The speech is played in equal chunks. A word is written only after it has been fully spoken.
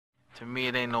To me,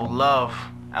 it ain't no love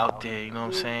out there, you know what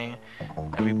I'm saying?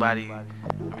 Everybody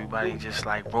just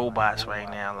like robots right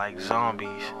now, like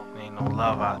zombies. There ain't no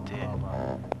love out there.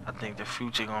 I think the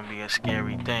future gonna be a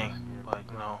scary thing, but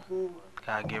you know,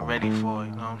 gotta get ready for it,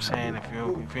 you know what I'm saying? If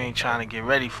you ain't trying to get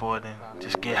ready for it, then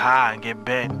just get high and get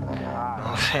bent, you know what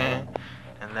I'm saying?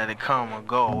 And let it come or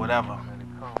go or whatever.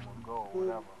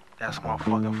 That's my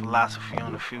fucking philosophy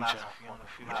on the future.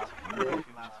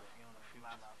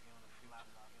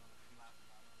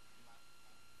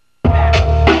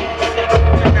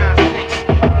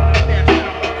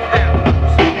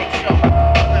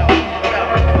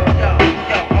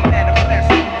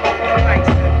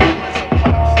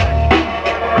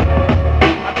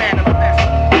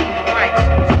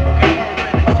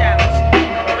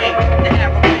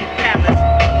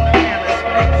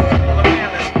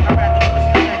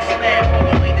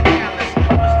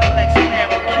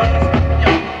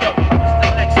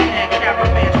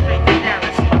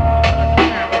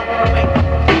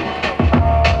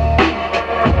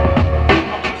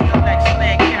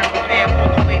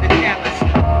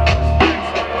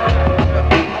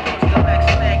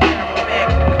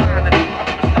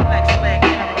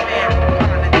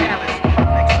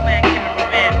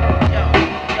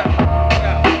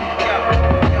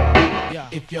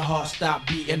 Stop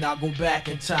beating, I'll go back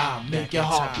in time. Make your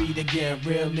heart beat again,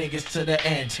 real niggas to the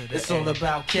end. It's all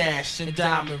about cash and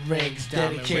diamond rings,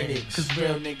 dedicated, cause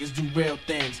real niggas do real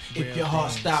things. If your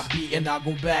heart stop beating, I'll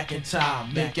go back in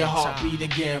time. Make your heart beat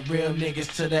again, real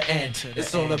niggas to the end.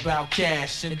 It's all about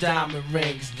cash and diamond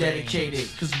rings, dedicated,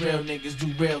 cause real niggas do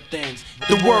real things.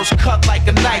 The words cut like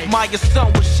a knife, Maya's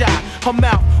son was shot. Her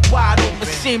mouth wide open,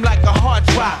 seemed like a hard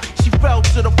drop. She fell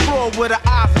to the floor with her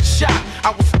eyes a shot.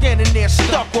 I was standing there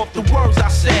stuck off the words I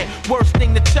said. Worst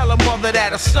thing to tell her mother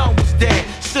that her son was dead.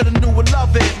 Shoulda knew what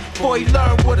love is before he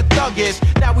learned what a thug is.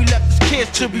 Now we left his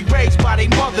kids to be raised by their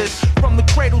mothers. From the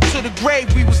cradle to the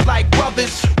grave we was like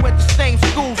brothers. Went to same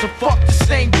schools and fucked the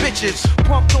same bitches.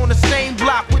 Pumped on the same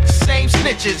block with the same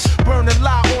snitches. Burned a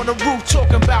lie on the roof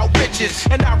talking about riches.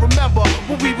 And I remember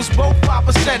when we was both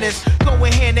 5%ers,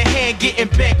 going hand in hand getting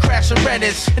bent, crashing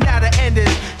renters. And now the end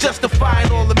is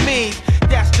justifying all the means.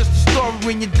 That's just a story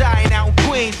when you're dying out in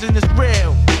Queens and it's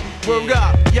real. Word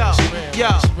up, yo,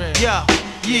 yeah.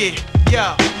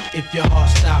 If your heart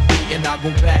stop beating, I'll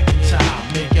go back in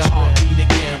time. Make your heart beat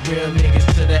again, real niggas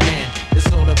to the end. It's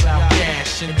all about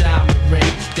cash and diamond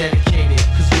rings, dedicated,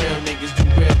 cause real niggas do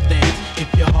real things.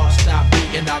 If your heart stop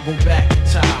beating, I'll go back in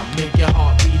time. Make your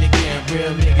heart beat again,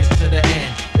 real niggas to the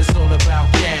end. It's all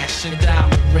about cash and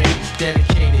diamond rings,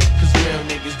 dedicated, cause real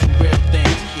niggas do real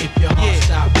things. If your heart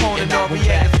stop beating, I'll go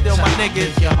back in time. Make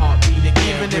your heart beat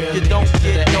again, even if you don't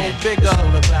get no bigger. It's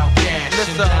all about cash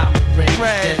and diamond rings,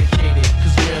 dedicated,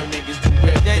 cause real niggas do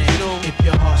real things. If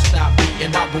your heart stop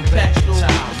beating, I'll go back in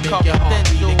time. Make your heart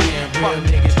beat again, real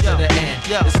niggas to the end.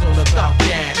 It's all about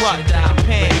cash and diamond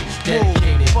rings,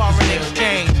 dedicated, foreign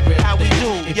exchange, how we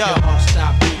do, if your heart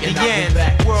stop beating, the yen,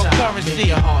 world currency,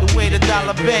 the way the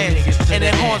dollar bends, and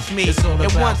it haunts me, it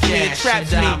wants me, it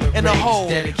traps me in a hole,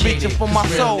 reaching for my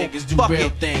soul, fuck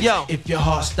it, yo. If your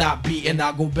heart stop beating,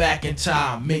 I'll go back in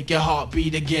time. Make your heart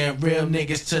beat again, real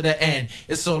niggas to the end.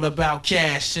 It's all about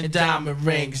cash and diamond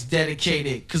rings,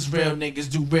 dedicated, cause real niggas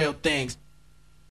do real things.